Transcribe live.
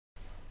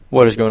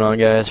What is going on,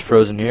 guys?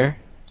 Frozen here.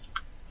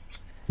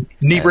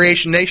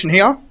 Inebriation Nation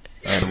here.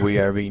 And we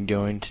are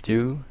going to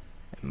do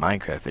a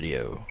Minecraft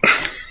video.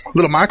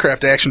 Little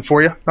Minecraft action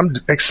for you. I'm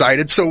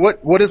excited. So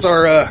what is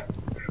our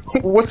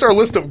what's our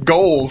list of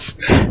goals?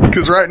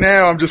 Because right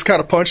now I'm just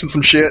kind of punching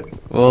some shit.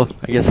 Well,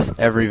 I guess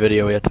every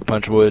video we have to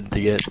punch wood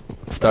to get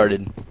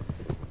started.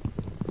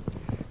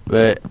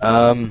 But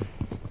I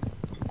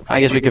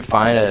guess we could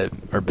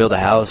build a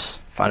house,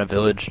 find a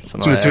village. So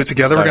we do it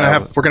together. We're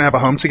gonna have a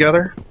home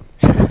together.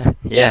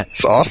 Yeah,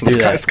 it's awesome.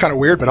 It's kind of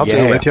weird, but I'll do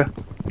it with you.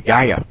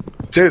 Yeah.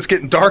 Dude, it's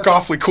getting dark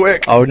awfully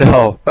quick. Oh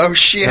no. Oh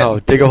shit. No,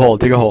 dig a hole.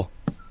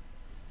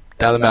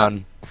 Down the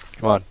mountain.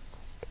 Come on.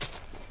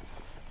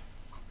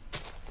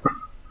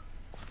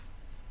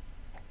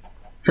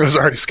 There's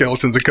already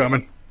skeletons are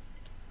coming.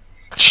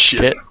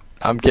 Shit.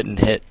 I'm getting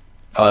hit.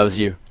 Oh, that was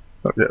you.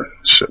 Oh, yeah.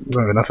 Shit.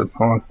 Nothing.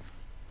 Hold on.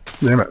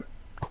 Damn it.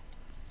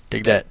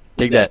 Dig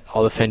that.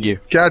 I'll defend you.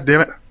 God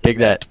damn it. Dig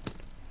that.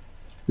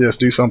 Yes,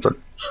 do something.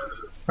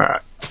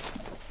 Alright.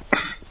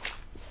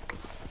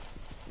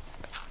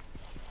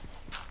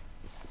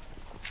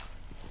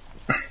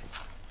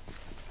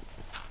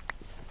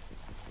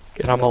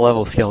 Get on my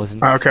level,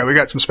 skeleton. Okay, we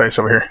got some space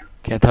over here.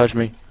 Can't touch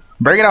me.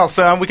 Bring it on,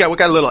 son. We got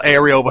a little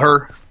area over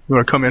here. You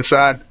wanna come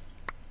inside?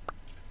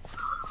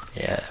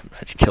 Yeah,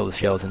 I just killed the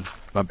skeleton.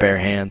 My bare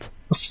hands.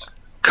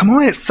 Come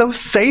on, it's so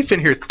safe in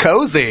here. It's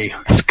cozy.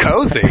 It's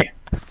cozy.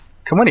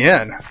 Come on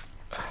in.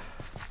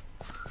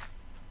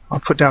 I'll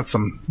put down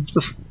some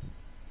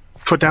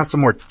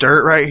more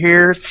dirt right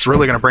here. It's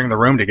really gonna bring the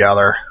room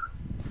together.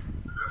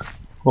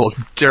 A little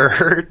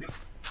dirt.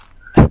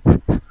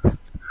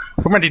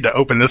 We're gonna need to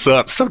open this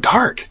up. It's so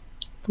dark.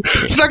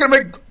 It's not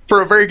gonna make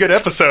for a very good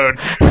episode.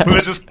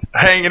 We're just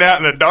hanging out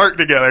in the dark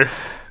together.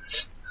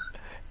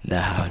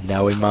 No,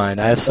 now we mine.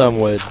 I have some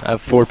wood. I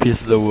have 4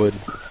 pieces of wood.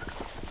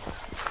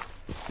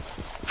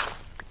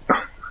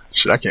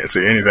 Shit, I can't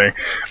see anything.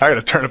 I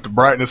gotta turn up the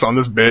brightness on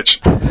this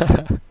bitch.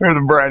 Where's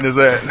the brightness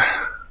at?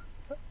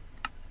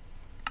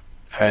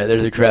 Alright,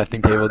 there's a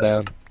crafting table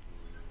down.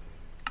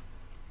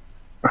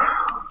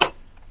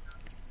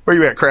 Where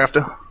you at,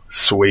 Crafter?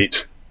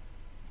 Sweet.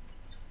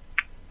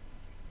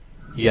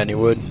 You got any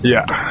wood?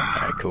 Yeah.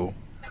 Alright, cool.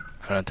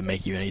 I don't have to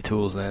make you any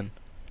tools then.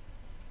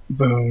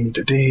 Boom,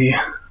 da-dee.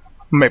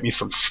 Make me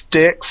some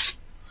sticks.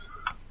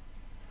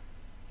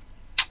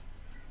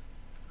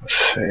 Let's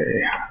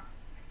see.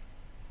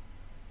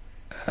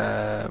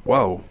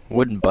 Whoa.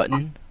 Wooden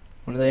button?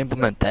 When did they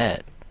implement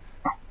that?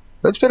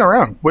 That's been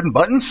around. Wooden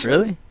buttons?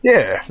 Really?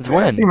 Yeah. Since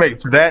when? You can make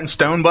that and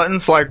stone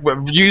buttons. Like,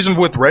 use them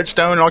with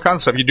redstone and all kinds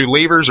of stuff. You do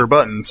levers or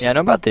buttons. Yeah, I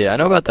know about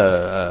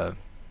the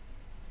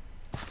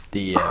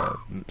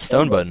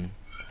stone button.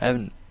 I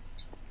haven't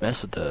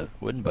messed with the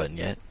wooden button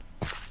yet.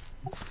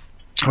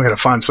 We gotta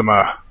find some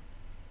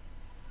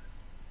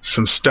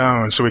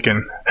stone so we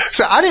can...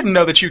 So I didn't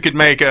know that you could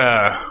make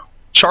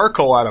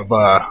charcoal out of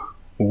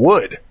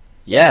wood.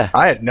 Yeah.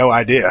 I had no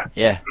idea.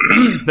 Yeah.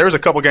 There was a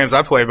couple games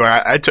I played, but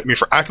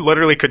I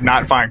literally could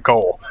not find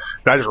coal.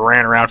 I just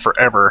ran around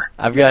forever.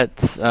 I've got,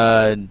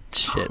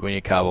 shit, we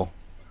need cobble.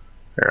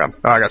 Here,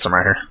 I got some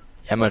right here.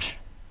 How much?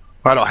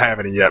 I don't have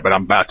any yet, but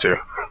I'm about to.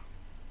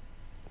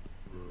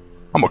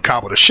 I'm gonna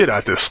cobble the shit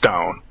out this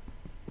stone.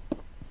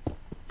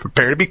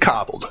 Prepare to be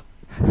cobbled.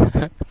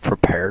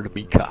 Prepare to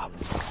be cobbled.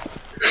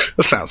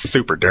 That sounds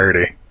super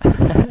dirty.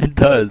 It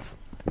does.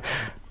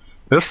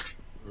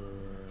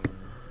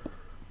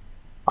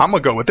 I'm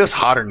gonna go with this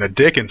hotter than the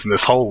dickens in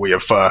this hole we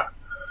have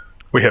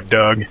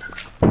dug.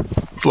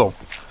 It's a little.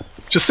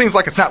 Just seems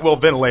like it's not well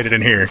ventilated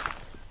in here.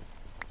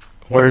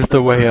 Where's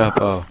the way up?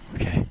 Oh,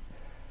 okay.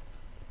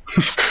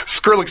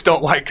 Skrillex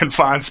don't like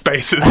confined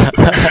spaces.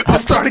 I'm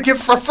starting to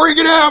get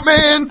freaking out,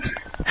 man.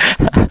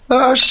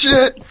 Oh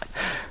shit.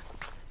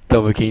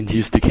 Double Keen's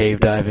used to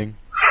cave diving.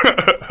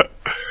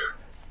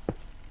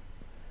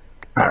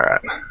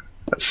 Alright.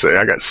 Let's see,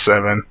 I got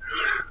 7.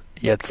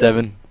 You got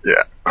 7?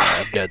 Yeah.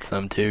 I've got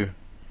some too.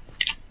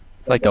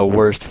 It's like the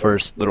worst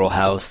first little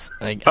house.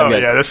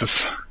 This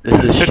is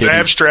it's shitty.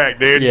 Abstract,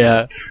 dude.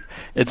 Yeah.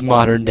 It's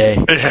modern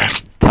day. Yeah.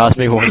 Toss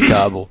me one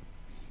cobble.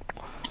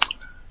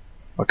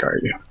 What are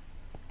you?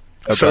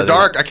 So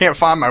dark, I can't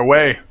find my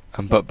way.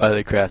 I'm up by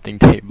the crafting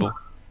table.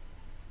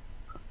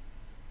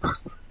 Do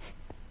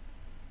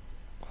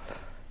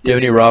you have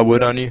any raw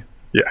wood on you?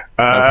 Yeah.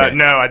 Okay.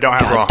 No, I don't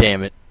have God raw.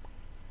 Damn it.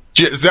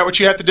 Is that what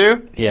you have to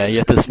do? Yeah, you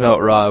have to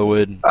smelt raw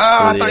wood.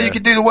 I thought you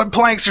could do the wood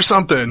planks or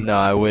something. No,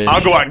 I wish.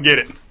 I'll go out and get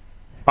it.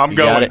 I'm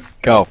going. Got it?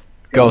 Go,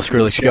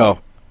 Skrillex, go.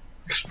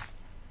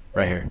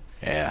 Right here.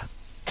 Yeah.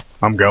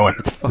 I'm going.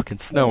 It's fucking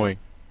snowing.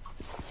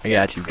 I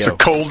got you. Go. It's a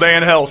cold day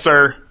in hell,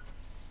 sir.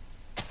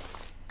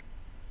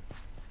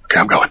 Okay,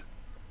 I'm going.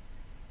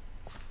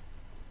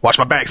 Watch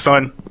my back,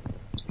 son.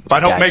 If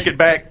I don't make it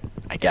back,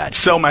 I got you.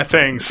 Sell my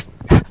things.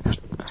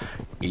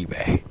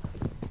 eBay.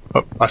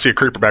 Oh, I see a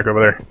creeper back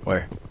over there.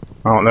 Where?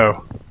 I don't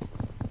know.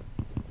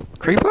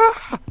 Creeper?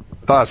 I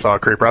thought I saw a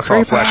creeper. I saw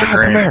a flash of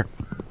green.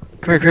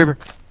 Come here, creeper.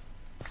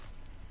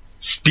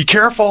 Be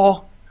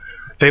careful.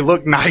 They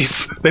look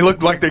nice. They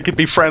look like they could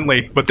be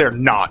friendly, but they're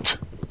not.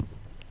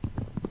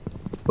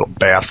 Little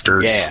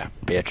bastards. Yeah,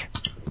 bitch.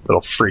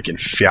 Little freaking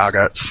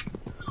faggots.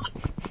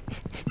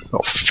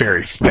 Little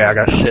fairy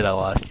faggot. Shit, I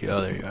lost you.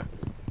 Oh, there you are.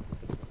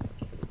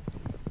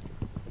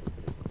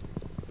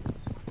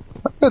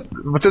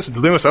 With this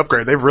newest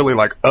upgrade, they've really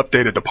like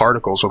updated the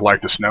particles with like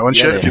the snow and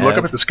shit. they If you look have.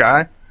 up at the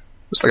sky,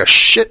 there's like a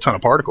shit ton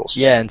of particles.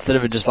 Yeah, instead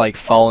of it just like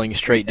falling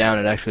straight down,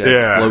 it actually like,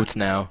 Yeah. floats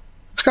now.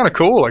 It's kind of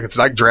cool. Like it's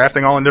like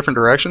drafting all in different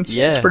directions.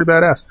 Yeah. It's pretty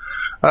badass.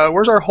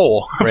 Where's our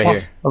hole? Right here.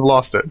 I've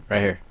lost it.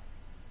 Right here.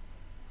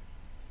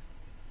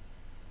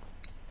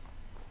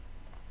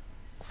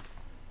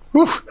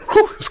 Whew,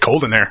 whew, it's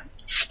cold in there.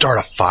 Start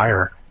a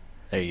fire.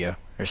 There you go.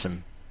 There's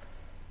some.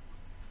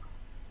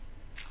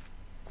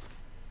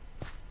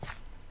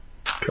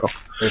 Cool.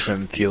 There's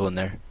some fuel in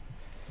there.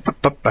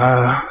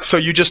 So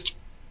you just...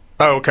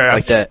 Oh, okay.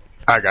 Like that.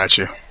 I got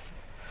you.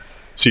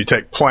 So you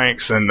take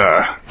planks and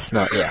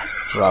Smell. Yeah.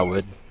 Raw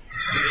wood.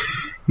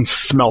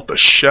 smelt the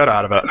shit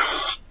out of it.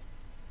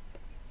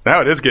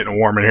 Now it is getting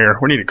warm in here.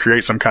 We need to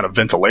create some kind of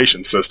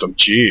ventilation system.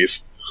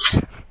 Jeez.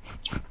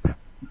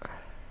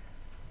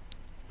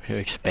 To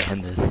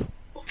expand this.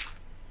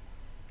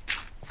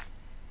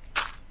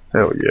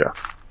 Hell yeah.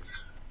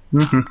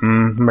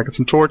 Making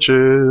some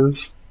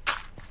torches.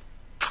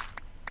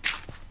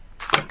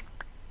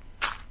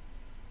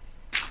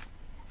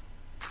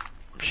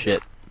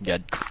 Shit.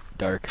 Got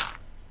dark.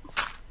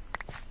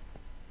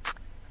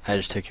 I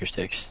just took your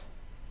sticks.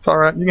 It's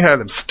alright. You can have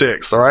them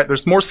sticks, alright?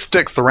 There's more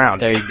sticks around.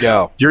 There you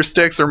go. Your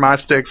sticks are my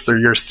sticks or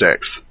your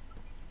sticks.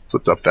 So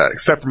it's up to that.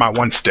 Except for my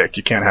one stick.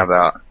 You can't have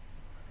that.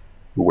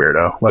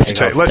 Weirdo.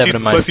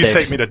 Unless you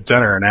take me to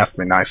dinner and ask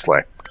me nicely.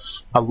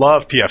 I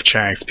love PF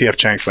Chang's. PF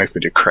Chang's makes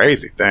me do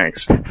crazy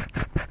things.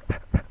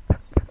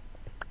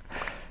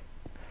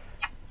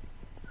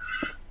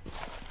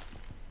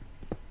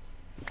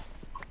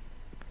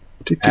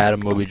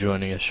 Adam will be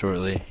joining us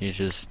shortly. He's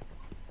just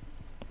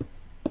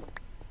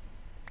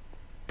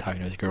talking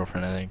to his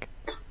girlfriend, I think.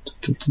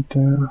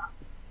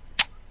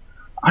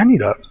 I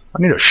need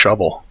a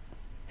shovel.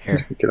 Here.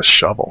 Get a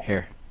shovel.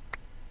 Here.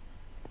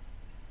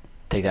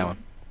 Take that one.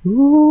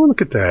 Ooh,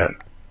 look at that.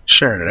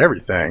 Sharing at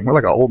everything. We're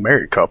like an old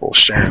married couple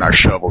sharing our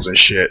shovels and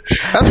shit.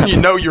 That's when you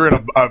know you're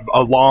in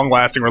a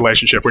long-lasting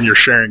relationship, when you're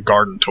sharing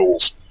garden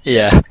tools.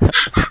 Yeah.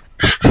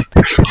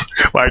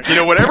 Like,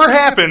 whatever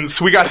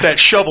happens, we got that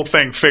shovel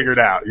thing figured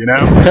out, You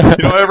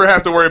don't ever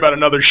have to worry about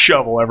another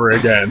shovel ever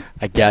again.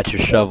 I got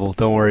your shovel.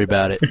 Don't worry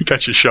about it. You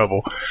got your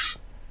shovel.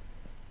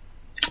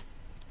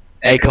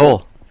 Hey,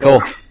 Cole.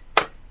 Cole.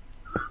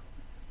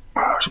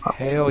 Oh,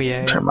 Hell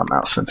yeah. turn my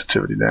mouse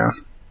sensitivity down.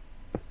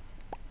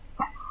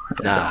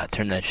 Nah,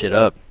 turn that shit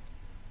up.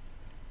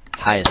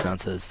 Highest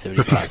mouse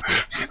sensitivity possible.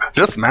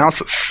 This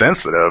mouse is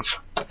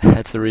sensitive.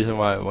 That's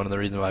one of the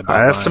reasons why I bought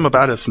I asked him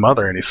about his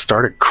mother and he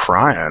started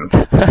crying.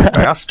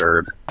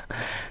 Bastard.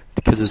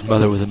 Because his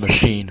mother was a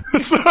machine.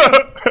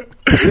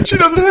 She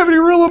doesn't have any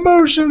real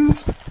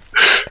emotions.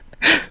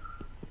 I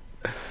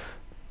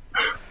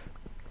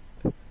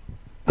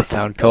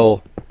found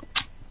coal.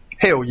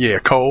 Hell yeah,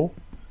 Cole.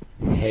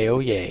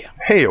 Hell yeah.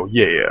 Hell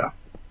yeah.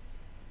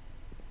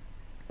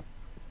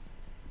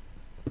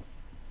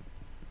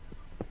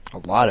 A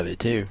lot of it,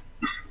 too.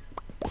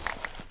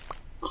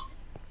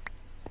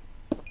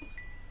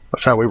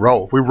 That's how we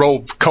roll. We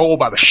roll coal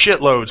by the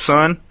shitload,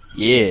 son.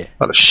 Yeah.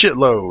 By the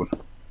shitload.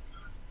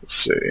 Let's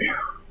see.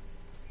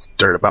 It's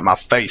dirt about my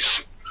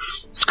face.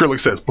 Skrillex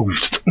says, boom,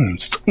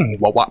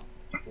 wah, wah.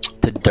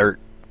 To dirt.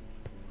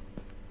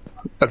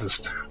 Got this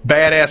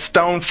badass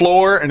stone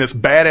floor and this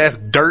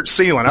badass dirt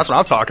ceiling. That's what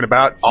I'm talking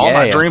about. All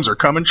my dreams are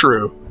coming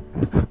true.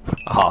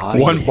 Aw,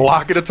 One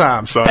block at a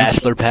time, son.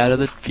 Bachelor pad of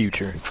the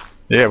future.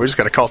 Yeah, we just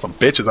gotta call some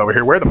bitches over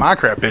here. Where are the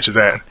Minecraft bitches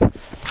at?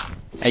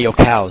 Hey, yo,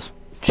 cows.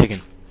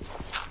 Chicken.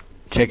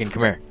 Chicken,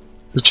 come here.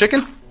 Is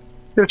chicken? You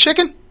got a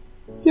chicken?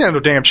 You have no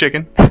damn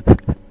chicken.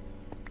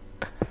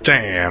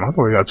 Damn, I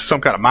thought we got some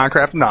kind of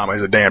Minecraft anomaly.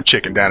 There's a damn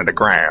chicken down in the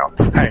ground,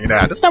 hanging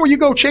out. That's not where you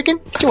go, chicken.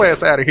 Get your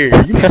ass out of here.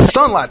 You need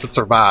sunlight to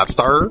survive,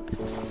 sir.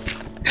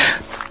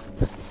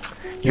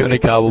 You want a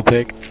cobble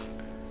pick?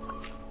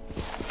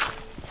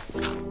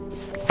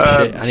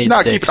 Shit, I need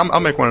sticks. Keep it. I'll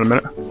make one in a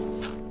minute.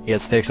 You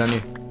got sticks on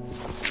you?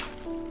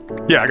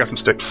 Yeah, I got some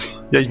sticks.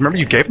 Yeah, you remember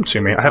you gave them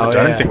to me. I haven't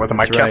done anything with them.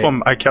 I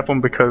kept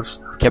them because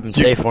kept them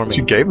safe for me.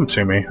 You gave them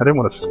to me. I didn't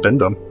want to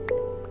spend them.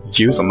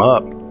 Use them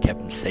up. Kept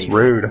them safe. It's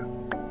rude.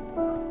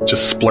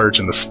 Just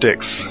splurging the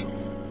sticks.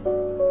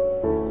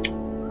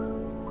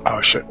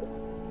 Oh shit.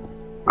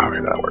 Okay,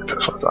 that worked.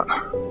 That's what I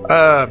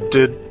thought.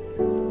 Did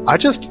I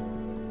just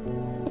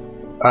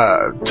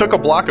took a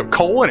block of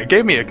coal and it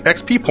gave me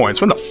XP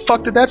points? When the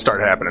fuck did that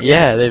start happening?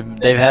 Yeah,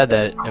 they've had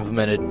that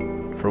implemented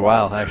for a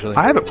while, actually.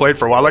 I haven't played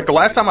for a while. Like the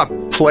last time I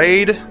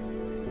played,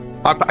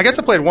 I guess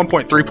I played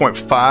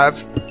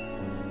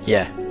 1.3.5.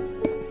 Yeah.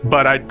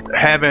 But I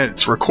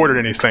haven't recorded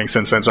anything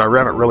since then, so I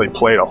haven't really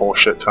played a whole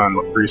shit ton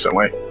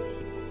recently.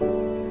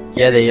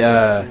 Yeah, they,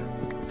 I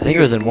think it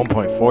was in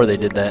 1.4 they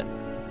did that.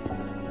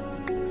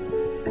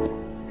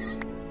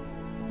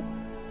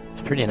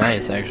 It's pretty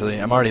nice, actually.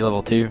 I'm already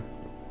level 2.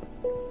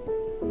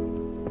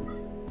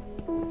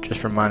 Just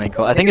from mining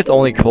coal. I think it's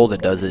only coal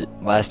that does it.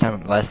 Last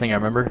thing I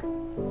remember.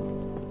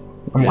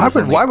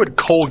 Why would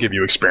coal give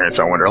you experience?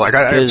 I wonder. Like,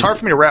 it's hard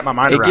for me to wrap my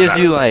mind around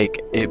that.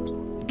 It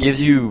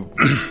gives you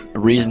a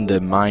reason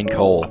to mine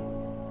coal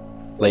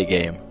late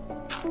game.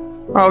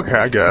 Okay,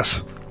 I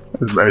guess.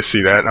 I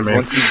see that. I mean,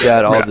 once you've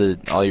got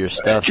all your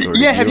stuff.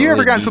 Yeah, have you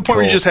ever gotten to the point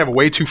where you just have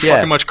way too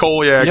fucking much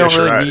coal? Yeah, I guess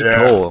you're right. You don't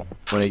really need coal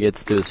when it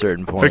gets to a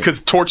certain point.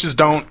 Because torches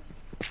don't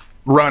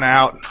run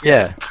out.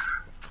 Yeah.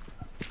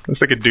 Unless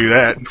they could do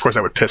that. Of course,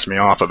 that would piss me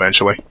off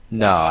eventually.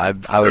 No, I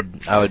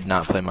would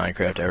not play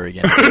Minecraft ever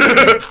again.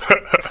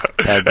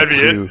 That'd be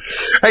it.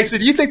 Hey, so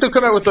do you think they'll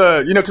come out with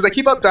because they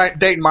keep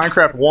updating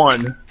Minecraft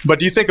 1, but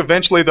do you think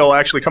eventually they'll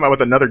actually come out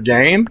with another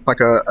game,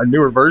 like a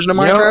newer version of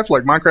Minecraft,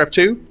 like Minecraft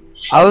 2?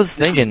 I was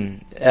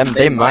thinking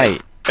they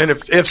might. And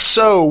if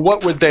so,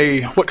 what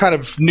kind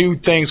of new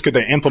things could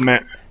they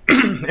implement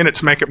in it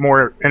to make it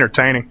more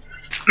entertaining?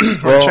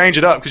 Or change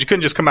it up, because you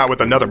couldn't just come out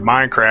with another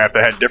Minecraft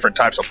that had different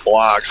types of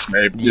blocks,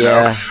 maybe. You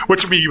know,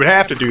 which would be you would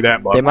have to do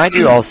that. But they might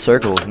do all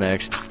circles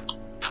next.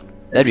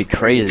 That'd be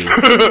crazy.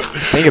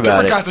 Think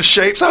about different kinds of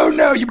shapes. Oh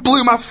no, you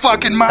blew my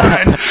fucking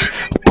mind.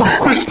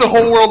 There's just a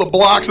whole world of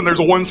blocks, and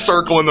there's one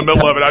circle in the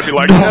middle of it. I'd be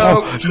like,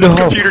 no, the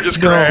computer just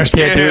crashed.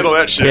 Can't handle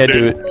that shit,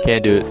 dude.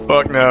 Can't do it.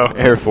 Fuck no.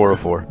 Error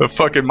 404. The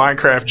fucking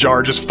Minecraft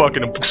jar just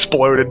fucking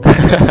exploded.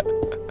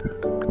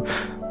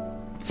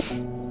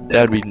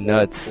 That'd be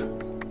nuts.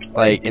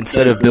 Like,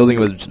 instead of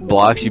building with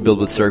blocks, you build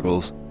with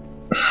circles.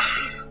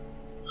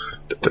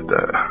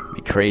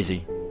 Be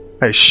crazy.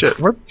 Hey, shit.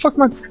 Where the fuck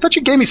am I? I thought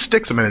you gave me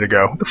sticks a minute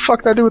ago. What the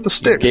fuck did I do with the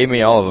sticks? You gave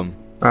me all of them.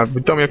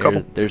 Tell me a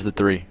couple. There's the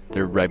 3.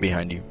 They're right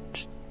behind you.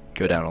 Just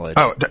go down a ledge.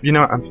 Oh, you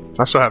know,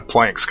 I still have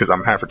planks because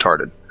I'm half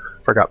retarded.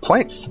 Forgot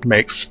planks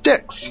make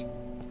sticks.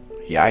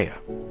 Yeah.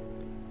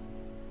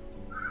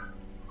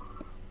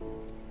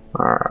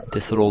 Alright.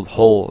 This little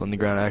hole in the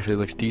ground actually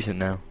looks decent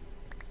now.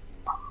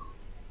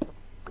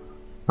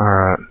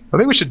 Alright. I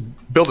think we should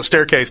build a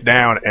staircase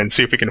down and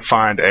see if we can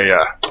find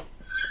a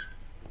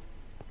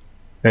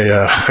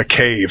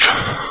cave.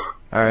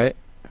 Alright.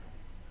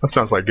 That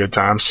sounds like good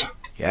times.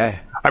 Yeah.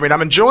 I mean,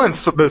 I'm enjoying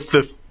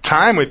this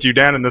time with you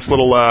down in this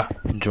little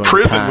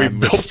prison we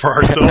built for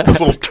ourselves. This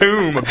little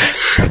tomb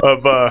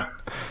of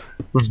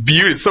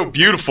beauty. It's so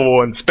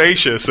beautiful and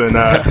spacious, and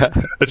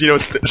as you know,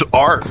 it's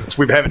ours.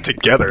 We have it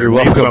together. You're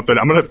welcome. Something.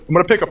 I'm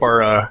gonna pick up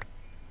our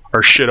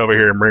shit over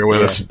here and bring it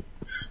with us.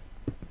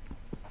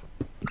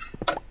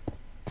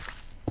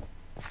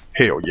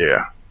 Hell yeah.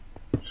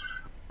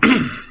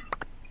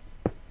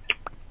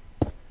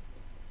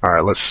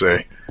 Alright, let's see.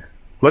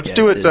 Let's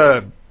do it,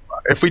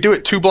 if we do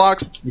it 2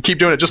 blocks, we keep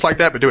doing it just like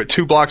that, but do it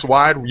 2 blocks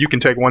wide, you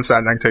can take one side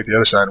and I can take the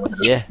other side, and we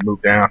can just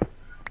move down.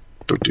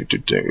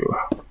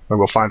 And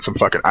we'll find some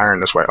fucking iron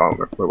this way. Oh,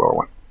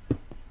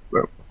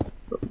 wait.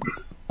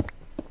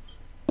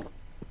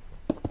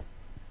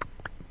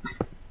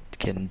 It's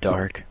getting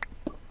dark.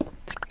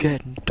 It's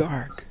getting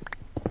dark.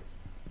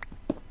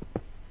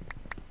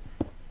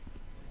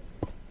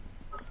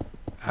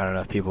 I don't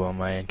know if people on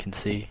my end can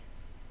see.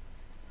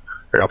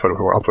 Here, I'll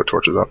put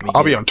torches up.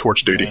 I'll be on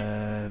torch duty.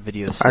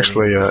 Video settings.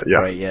 Actually, yeah.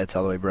 Bright. Yeah, it's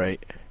all the way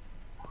bright.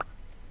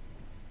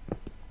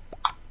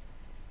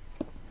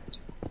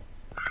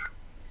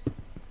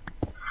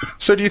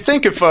 So, do you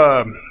think if,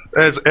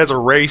 as a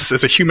race,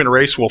 as a human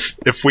race,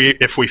 if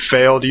we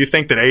fail, do you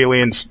think that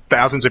aliens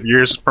thousands of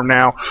years from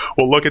now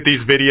will look at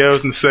these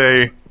videos and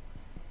say,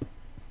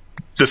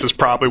 this is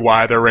probably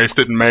why their race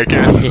didn't make it?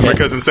 Yeah.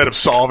 Because instead of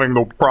solving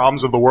the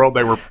problems of the world,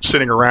 they were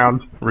sitting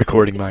around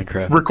recording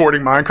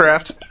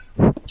Minecraft.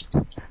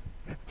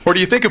 Or do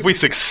you think if we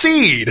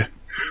succeed,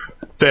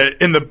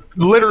 that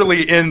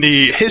literally in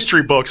the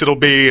history books, it'll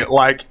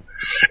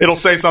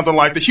say something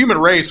like the human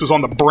race was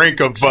on the brink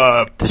of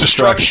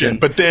destruction,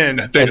 but then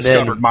they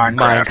discovered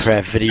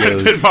Minecraft. Videos. And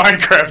then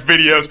Minecraft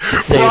videos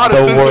brought a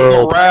sense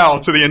of morale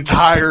to the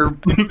entire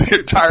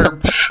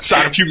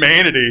side of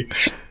humanity.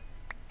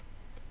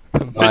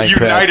 It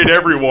united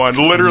everyone,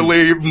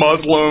 literally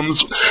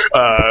Muslims,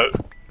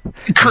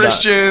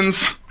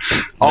 Christians,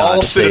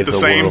 all sit at the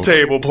same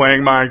table playing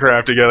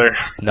Minecraft together.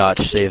 Notch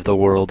saved the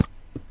world.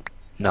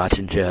 Notch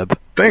and Jeb.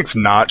 Thanks,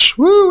 Notch.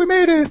 Woo, we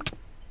made it.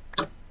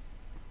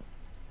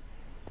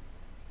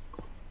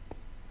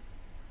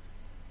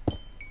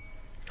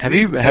 Have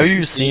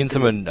you seen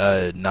some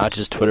of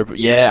Notch's Twitter?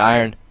 Yeah,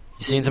 Iron.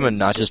 You seen some of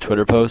Notch's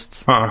Twitter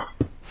posts?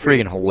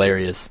 Freaking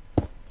hilarious.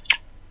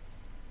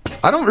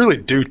 I don't really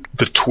do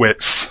the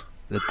twits.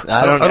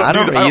 I don't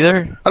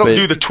either. I don't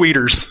do the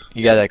tweeters.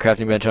 You got that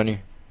crafting bench on you?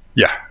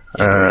 Yeah.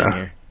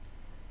 I'm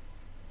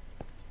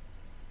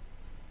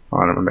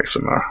gonna make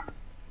some.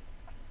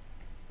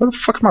 What the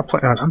fuck am I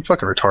playing? I'm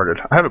fucking retarded.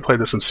 I haven't played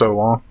this in so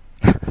long.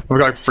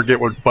 I forget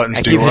what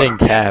buttons do. I keep hitting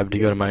tab to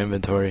go to my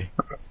inventory.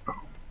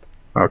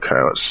 Okay,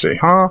 let's see.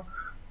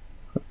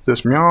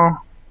 This meow.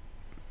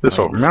 This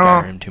old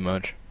meow. Skyrim too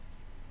much.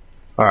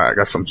 Alright, I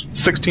got some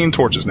 16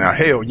 torches now.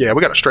 Hell yeah,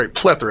 we got a straight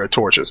plethora of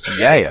torches.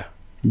 Yeah.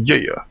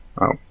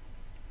 Oh.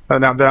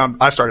 Now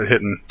I started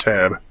hitting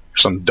tab. for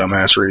some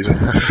dumbass reason.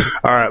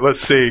 All right, let's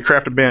see.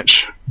 Craft a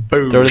bench.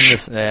 Boom. Throw it in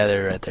this. Yeah,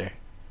 they're right there.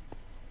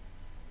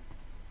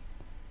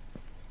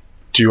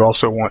 Do you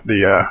also want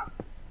the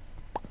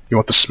you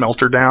want the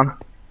smelter down?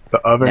 The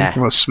oven? Nah.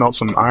 You want to smelt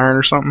some iron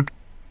or something?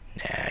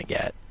 Nah, I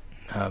got.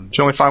 Did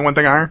you only find one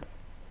thing iron?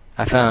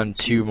 I found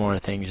 2 more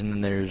things, and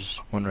then there's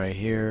one right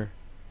here.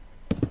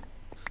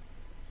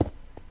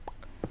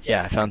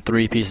 Yeah, I found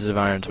 3 pieces of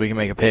iron, so we can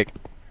make a pick.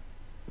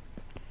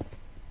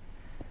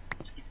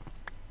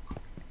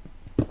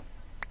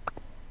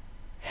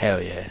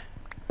 Hell yeah.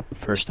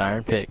 First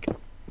iron pick.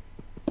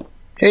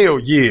 Hell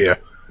yeah.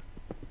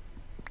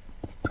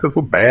 It's because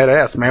we're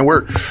badass, man.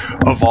 We're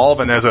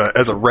evolving as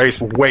a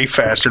race way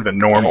faster than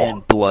normal.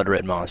 And Blood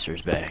Red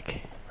Monster's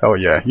back. Oh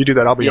yeah, you do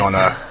that. I'll be on.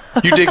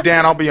 You dig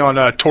down. I'll be on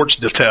Torch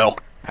to Tell. All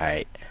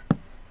right,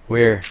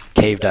 we're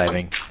cave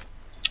diving.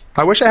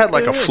 I wish I had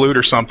like a flute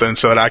or something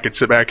so that I could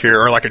sit back here,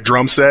 or like a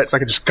drum set, so I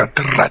could just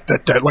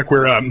like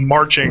we're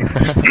marching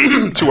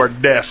to our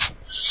death.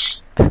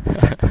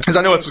 Because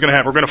I know what's going to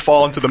happen. We're going to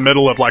fall into the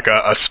middle of like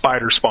a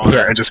spider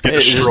spawner and just get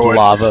destroyed.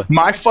 Lava.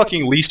 My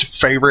fucking least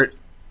favorite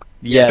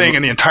thing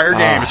in the entire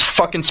game is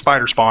fucking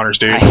spider spawners,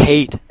 dude. I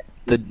hate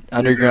the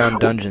underground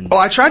dungeons. Well,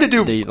 I tried to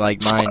do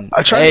mine.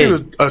 I tried to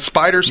do a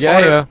spider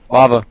spawner. Yeah,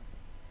 lava.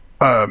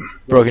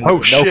 Broken.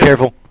 Oh shit!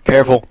 No,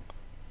 careful.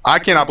 I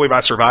cannot believe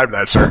I survived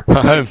that, sir.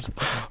 I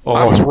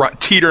was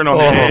teetering on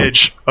the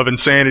edge of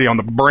insanity, on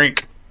the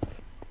brink.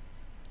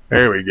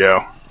 There we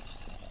go.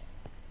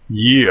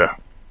 Yeah.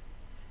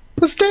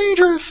 It's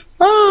dangerous.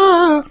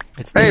 Ah.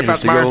 It's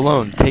dangerous to go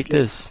alone. Take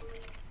this.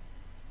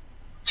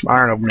 Some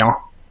iron over y'all.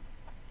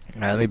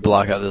 Alright, let me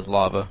block out this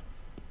lava.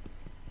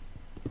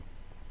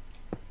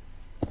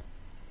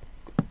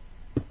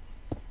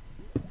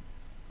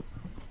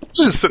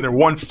 Just sitting there,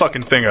 one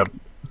fucking thing of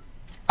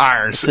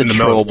iron sitting in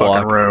the middle of the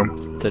fucking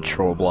room. It's a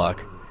troll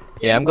block.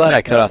 Yeah, I'm glad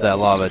I cut off that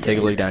lava. Take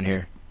a look down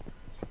here.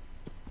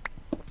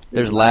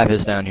 There's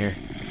lapis down here.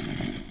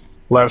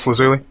 Lapis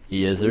lazuli?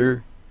 Yes,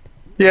 sir.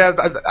 Yeah,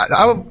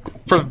 I,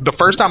 for the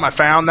first time I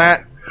found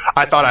that,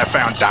 I thought I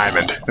found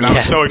diamond. And I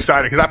was so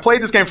excited, because I played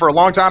this game for a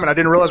long time and I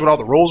didn't realize what all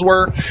the rules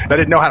were. And I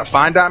didn't know how to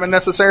find diamond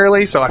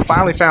necessarily, so I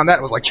finally found that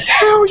and was like,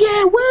 hell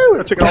yeah, woo!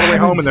 And I took it all the way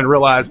home and then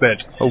realized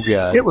that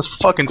it was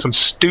fucking some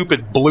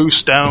stupid blue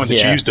stone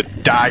that you used to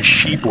dye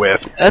sheep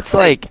with. That's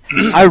like,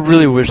 I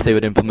really wish they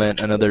would implement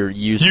another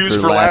use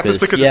for lapis.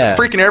 Because it's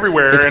freaking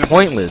everywhere. It's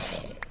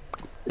pointless.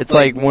 It's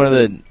like one of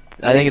the,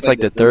 I think it's like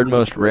the 3rd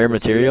most rare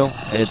material,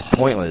 and it's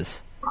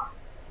pointless.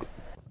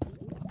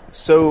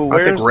 So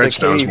where's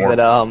the cave that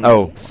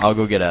Oh, I'll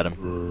go get at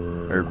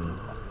him.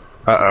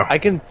 Uh-oh. I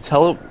can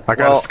tell. I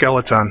got a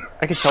skeleton.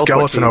 I can tell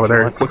skeleton over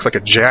there. It looks like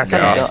a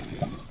jackass.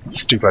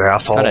 Stupid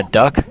asshole. Got a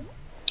duck?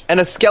 And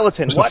a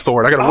skeleton. What? A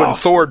sword. I got a wooden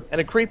sword. And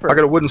a creeper. I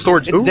got a wooden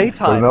sword. It's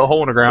daytime. There's a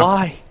hole in the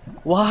ground.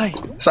 Why?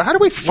 So how do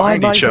we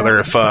find each other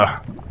if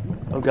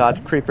oh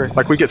god, creeper.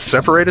 Like we get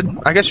separated?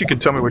 I guess you can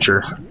tell me what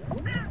your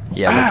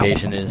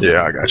location is.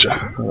 Yeah, I gotcha.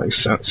 That makes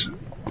sense.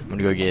 I'm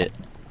gonna go get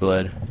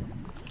blood.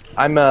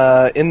 I'm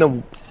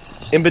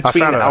in between I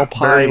found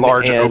Alpine a very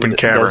large and open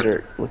cavern.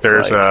 desert.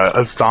 There's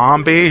a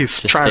zombie. He's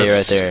Just trying stay to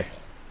right there.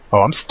 Oh,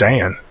 I'm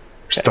staying.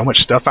 There's so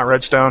much stuff on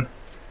redstone.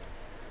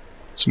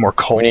 Some more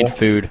coal. We need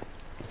food.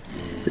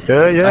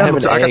 Yeah.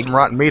 I got some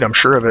rotten meat. I'm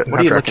sure of it.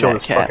 What after I kill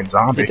this fucking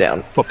zombie,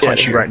 down. I'll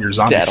punch you right in your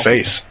zombie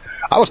face.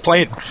 I was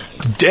playing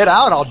Dead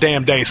Island all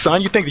damn day,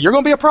 son. You think that you're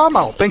gonna be a problem?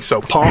 I don't think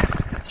so, punk.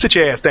 Sit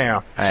your ass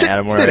down. Sit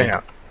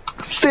down.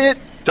 Sit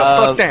the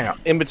fuck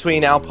down. In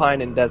between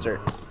Alpine and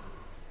desert.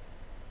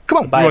 Come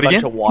on, Buy a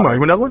bunch of water. Come on, you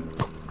want another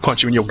one?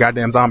 Punch you in your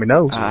goddamn zombie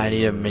nose. I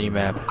need a mini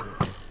map.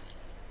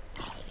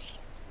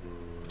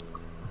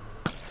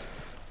 Come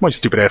on, you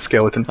stupid ass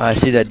skeleton. I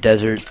see that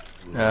desert.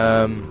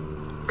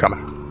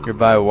 Coming. You're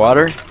by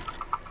water?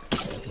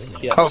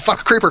 Yes. Oh,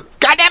 fuck, a creeper.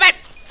 God damn it!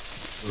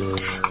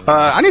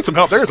 I need some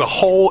help. There's a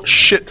whole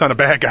shit ton of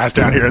bad guys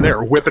down here, and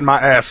they're whipping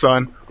my ass,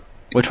 son.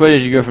 Which way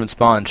did you go from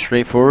spawn?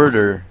 Straight forward,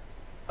 or?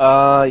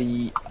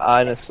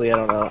 Honestly, I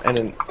don't know. And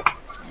then...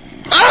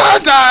 I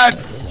died!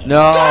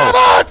 No!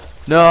 Damn it!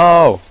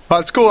 No! Oh,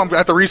 it's cool. I'm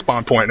at the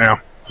respawn point now.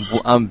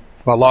 I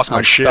lost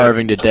my shit. I'm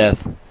starving to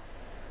death.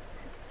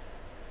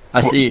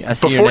 I see your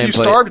nameplate. Before you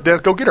starve to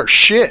death, go get our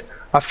shit.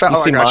 I found.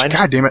 You see mine?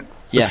 God damn it!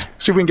 Yeah. Let's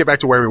see if we can get back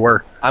to where we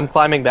were. I'm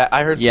climbing back.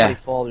 I heard somebody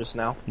fall just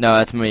now. No,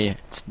 that's me.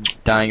 It's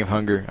dying of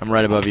hunger. I'm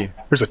right above you.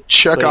 There's a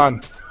check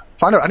on.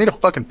 I need a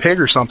fucking pig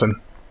or something.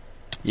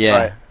 Yeah,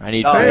 right. I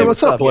need. Hey,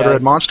 what's up, Blood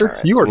Red Monster?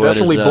 Right, you are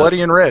definitely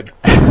bloody and red.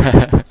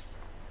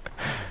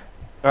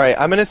 All right,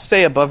 I'm gonna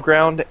stay above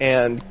ground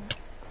and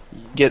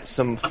get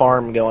some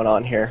farm going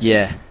on here.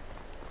 Yeah.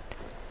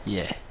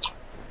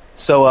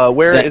 So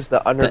where is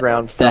the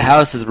underground? The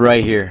house is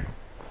right here.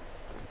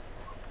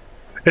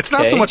 It's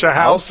not so much a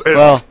house.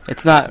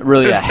 It's not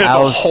really a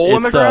house. It's a hole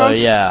in the ground.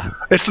 Yeah.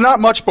 It's not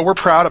much, but we're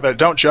proud of it.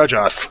 Don't judge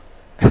us.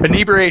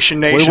 Inebriation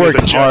Nation is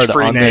a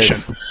judge-free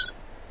nation.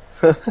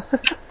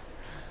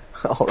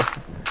 All right.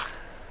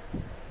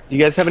 You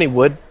guys have any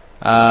wood?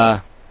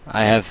 I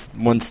have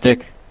one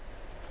stick.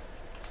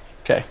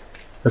 Okay.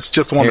 It's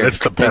just one. It's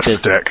the best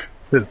stick.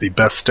 This is the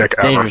best stick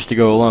ever. Dangerous to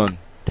go alone.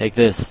 Take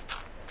this.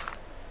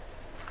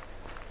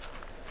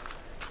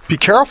 Be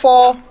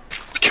careful!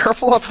 Be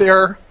careful up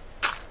there.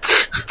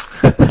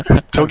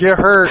 Don't get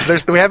hurt.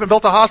 We haven't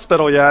built a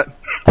hospital yet.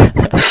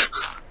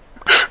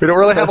 We don't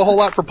really have a whole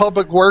lot for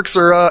public works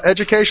or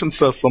education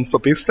systems, so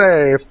be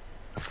safe.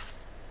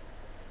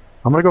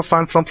 I'm gonna go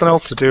find something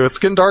else to do. It's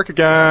getting dark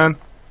again.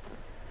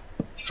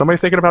 Somebody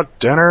thinking about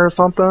dinner or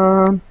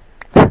something?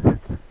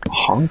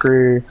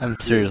 Hungry. I'm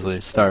seriously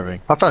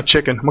starving. I found a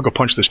chicken. I'm gonna go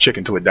punch this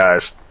chicken till it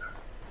dies.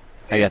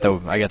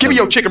 Give me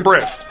your chicken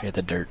breast. I got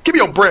the dirt. Give me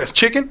your breast,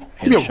 chicken.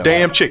 Give me your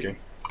damn chicken.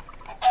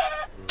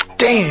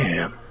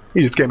 Damn.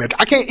 He just gave me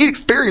I can't eat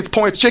experience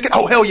points, chicken.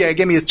 Oh, hell yeah,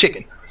 give me his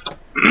chicken.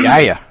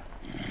 Yeah.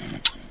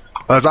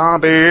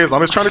 Zombies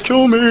trying to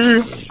kill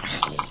me.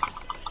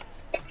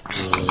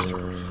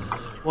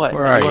 What? You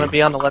want to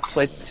be on the Let's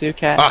Play too,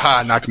 Cat?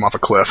 Aha, knocked him off a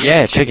cliff.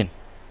 Yeah, chicken.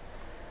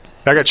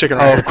 I got chicken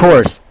right here. Of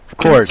course. Of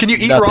course. Can you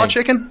eat raw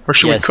chicken? Or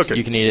should we cook it?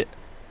 You can eat it.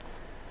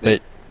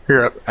 But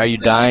here, are you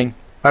dying?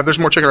 There's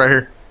more chicken right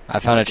here. I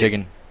found a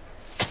chicken.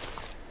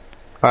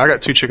 I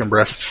got 2 chicken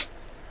breasts.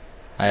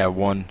 I have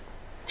 1.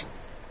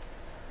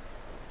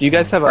 Do you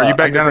guys have Are you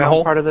back down in the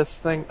hole? Part of this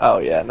thing? Oh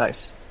yeah,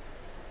 nice.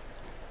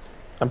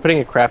 I'm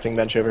putting a crafting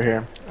bench over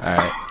here.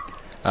 Alright.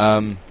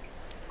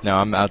 No,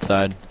 I'm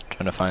outside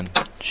trying to find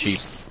sheep,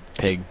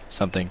 pig,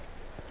 something.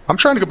 I'm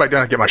trying to go back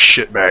down and get my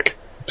shit back.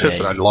 I'm pissed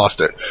that I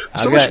lost it.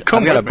 I've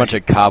got a bunch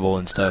of cobble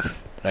and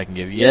stuff that I can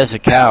give you. Yes, a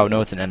cow.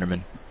 No, it's an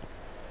Enderman.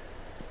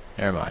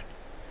 Never mind.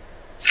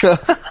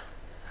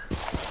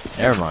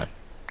 Never mind.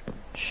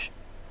 Shh.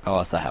 I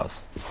lost the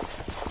house.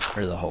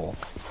 Or the hole.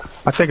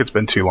 I think it's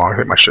been too long. I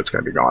think my shit's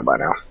gonna be gone by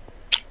now.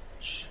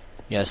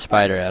 Yeah,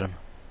 spider, Adam.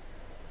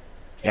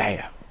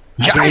 Yeah.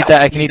 I can eat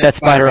that. I can eat that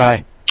spider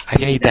eye. I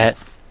can eat that.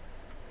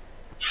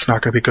 It's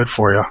not gonna be good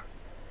for you.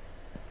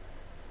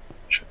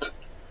 Shit.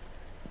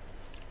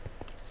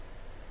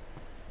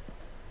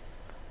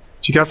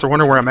 If you guys are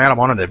wondering where I'm at, I'm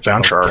on an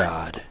adventure. Oh,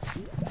 God.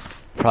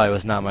 Probably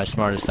was not my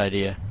smartest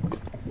idea.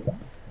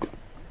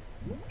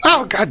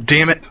 Oh, God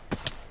damn it.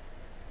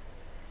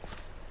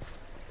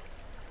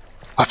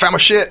 I found my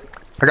shit.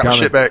 I got my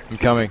shit back. I'm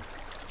coming.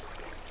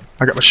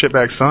 I got my shit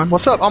back, son.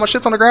 What's up? All my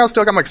shit's on the ground.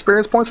 Still got my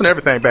experience points and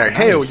everything back.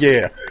 Nice. Hell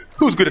yeah.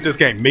 Who's good at this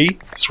game? Me?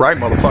 That's right,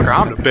 motherfucker.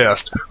 I'm the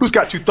best. Who's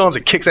got 2 thumbs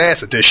and kicks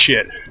ass at this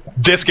shit?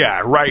 This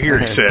guy right here,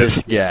 he says.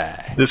 This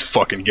guy. This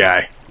fucking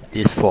guy.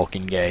 This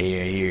fucking guy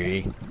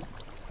here.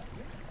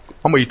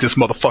 I'm gonna eat this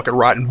motherfucking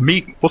rotten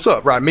meat. What's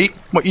up, rotten meat?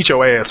 I'm gonna eat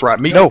your ass,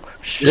 rotten meat. No.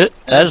 Shit.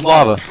 That is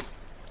lava.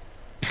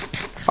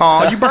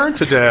 Aw, you burned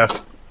to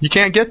death. You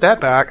can't get that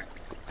back.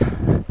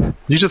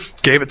 You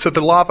just gave it to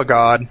the lava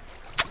god.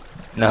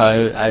 No,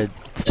 I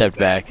stepped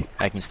back.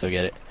 I can still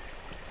get it.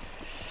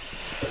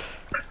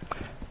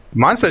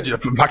 My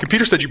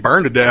computer said you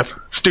burned to death.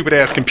 Stupid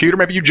ass computer.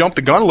 Maybe you jumped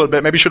the gun a little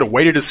bit. Maybe you should have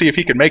waited to see if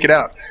he could make it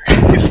out.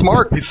 He's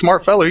smart. He's a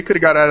smart fellow. He could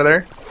have got out of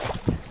there.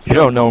 You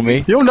don't know me.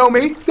 You don't know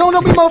me. You don't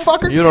know me,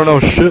 motherfucker. You don't know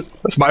shit.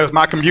 That's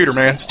my computer,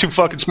 man. It's too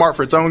fucking smart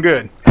for its own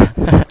good.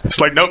 It's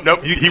like,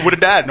 nope. He would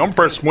have died. Normal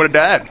person would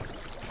have died.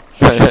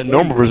 A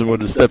normal person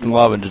would have stepped in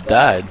lava and just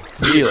died.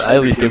 I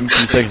at least gave him 2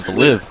 seconds to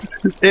live.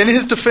 In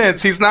his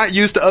defense, he's not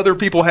used to other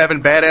people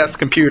having badass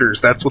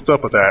computers. That's what's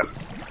up with that.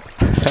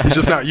 He's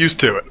just not used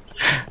to it.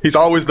 He's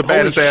always the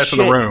baddest ass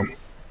in the room.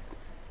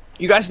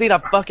 You guys need a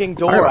fucking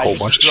door. I got a whole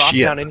bunch of drop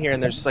shit. down in here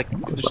and there's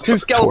 2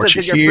 skeletons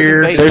in your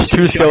freaking base. There's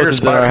 2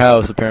 skeletons in our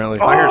house, apparently.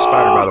 I hear a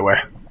spider, by the way.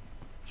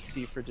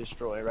 D for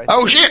destroy, right?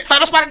 Oh shit!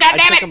 Found a spider, goddammit!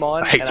 I took him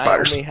on, I hate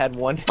spiders. I only had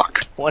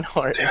one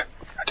heart.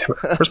 Damn it.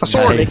 Where's my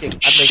sword? Nice. I'm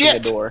making a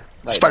door.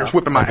 Spider's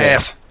whipping my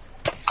ass.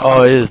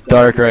 Oh, it is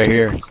dark right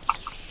here.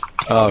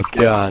 Oh,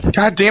 God.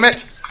 God damn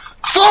it!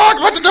 Fuck! I'm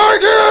about to die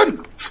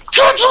again!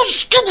 God, you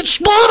stupid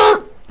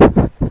spider!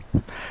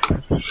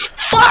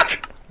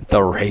 Fuck!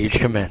 The rage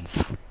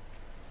commence.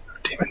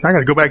 Damn it, I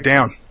gotta go back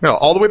down. No,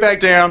 all the way back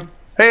down.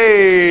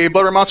 Hey,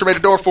 Blood Red Monster made a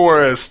door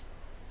for us.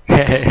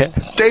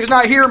 Dave's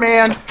not here,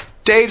 man.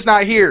 Dave's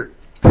not here.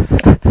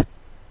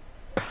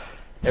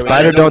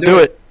 Spider, don't do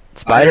it.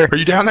 Spider. Are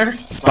you down there?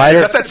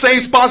 Spider. That's that same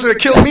sponsor that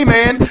killed me,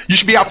 man. You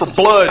should be out for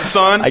blood,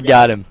 son. I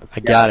got him.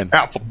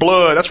 Out for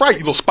blood. That's right, you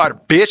little spider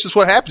bitch. That's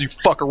what happens. You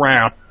fuck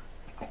around.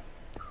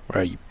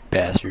 Where are you,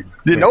 bastard?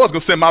 Didn't know I was gonna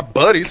send my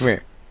buddies. Come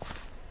here.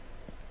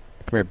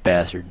 Come here,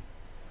 bastard.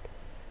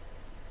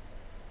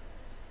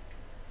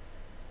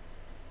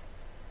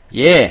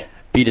 Yeah.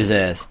 Beat his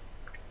ass.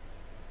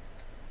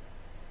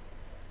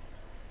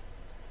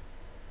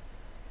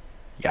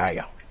 Yeah,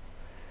 yeah.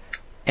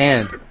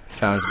 And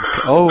found.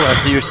 Oh, I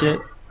see your shit.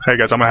 Hey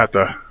guys, I'm gonna have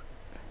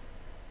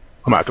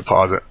to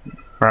pause it.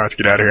 Alright, let's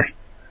get out of here.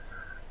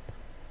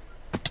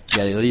 You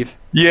gotta leave?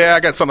 Yeah, I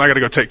got something I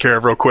gotta go take care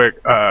of real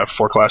quick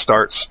before class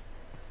starts.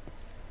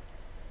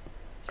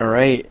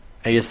 Alright.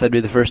 I guess that'd be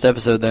the first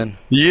episode then.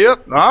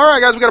 Yep.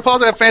 Alright guys, we gotta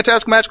pause it. Have a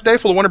fantastic magical day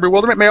full of wonder and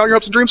bewilderment. May all your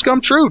hopes and dreams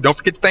come true. Don't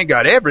forget to thank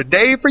God every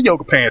day for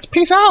yoga pants.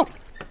 Peace out!